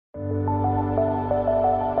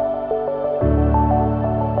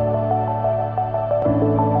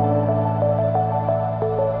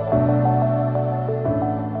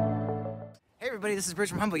this is Bridge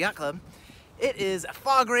from Humboldt Yacht Club. It is a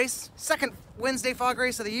fog race, second Wednesday fog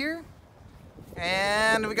race of the year.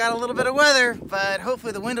 And we got a little bit of weather, but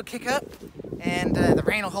hopefully the wind will kick up and the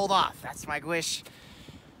rain will hold off. That's my wish.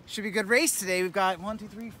 Should be a good race today. We've got 1, 2,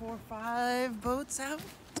 3, 4, 5 boats out.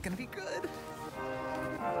 It's gonna be good.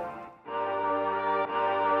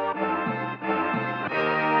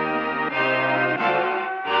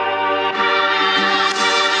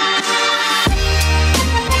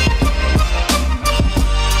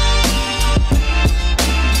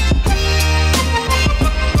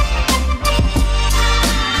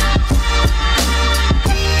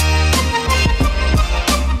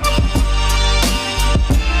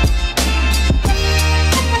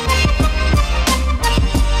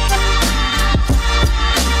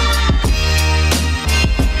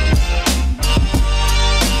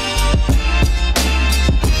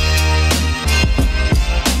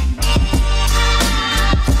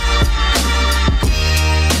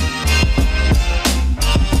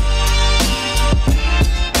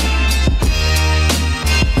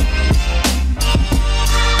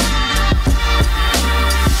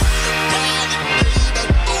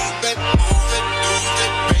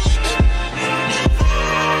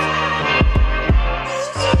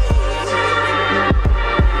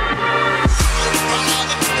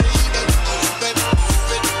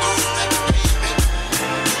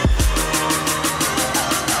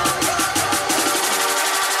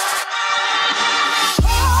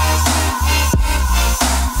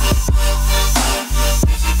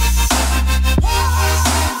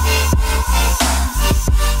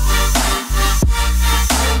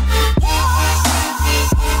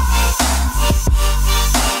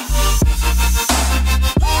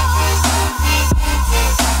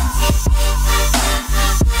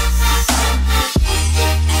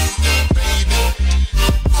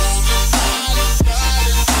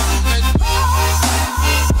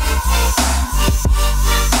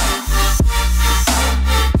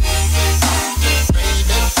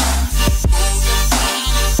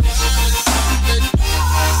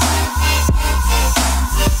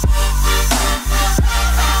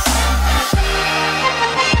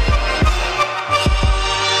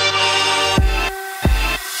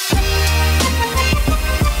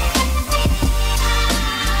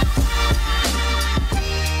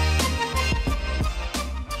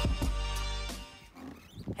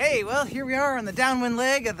 Hey, well, here we are on the downwind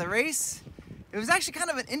leg of the race. It was actually kind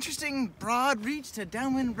of an interesting broad reach to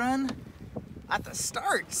downwind run at the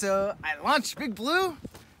start. So I launched Big Blue,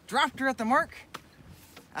 dropped her at the mark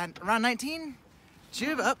at around 19,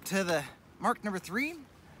 jib up to the mark number 3,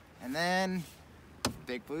 and then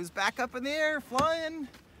Big Blue's back up in the air, flying.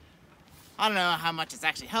 I don't know how much it's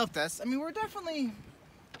actually helped us. I mean, we're definitely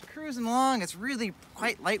cruising along. It's really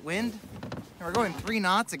quite light wind. And we're going 3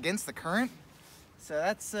 knots against the current. So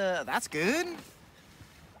that's good.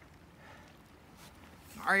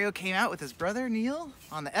 Mario came out with his brother Neil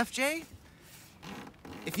on the FJ.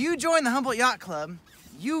 If you join the Humboldt Yacht Club,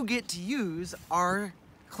 you get to use our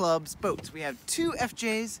club's boats. We have 2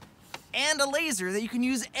 FJs and a laser that you can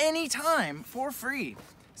use anytime for free.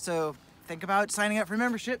 So think about signing up for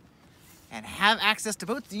membership and have access to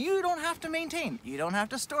boats you don't have to maintain. You don't have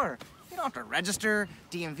to store. You don't have to register,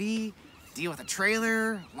 DMV, deal with a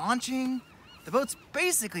trailer, launching. The boat's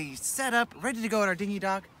basically set up, ready to go at our dinghy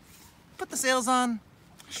dock. Put the sails on,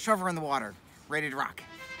 shove her in the water, ready to rock.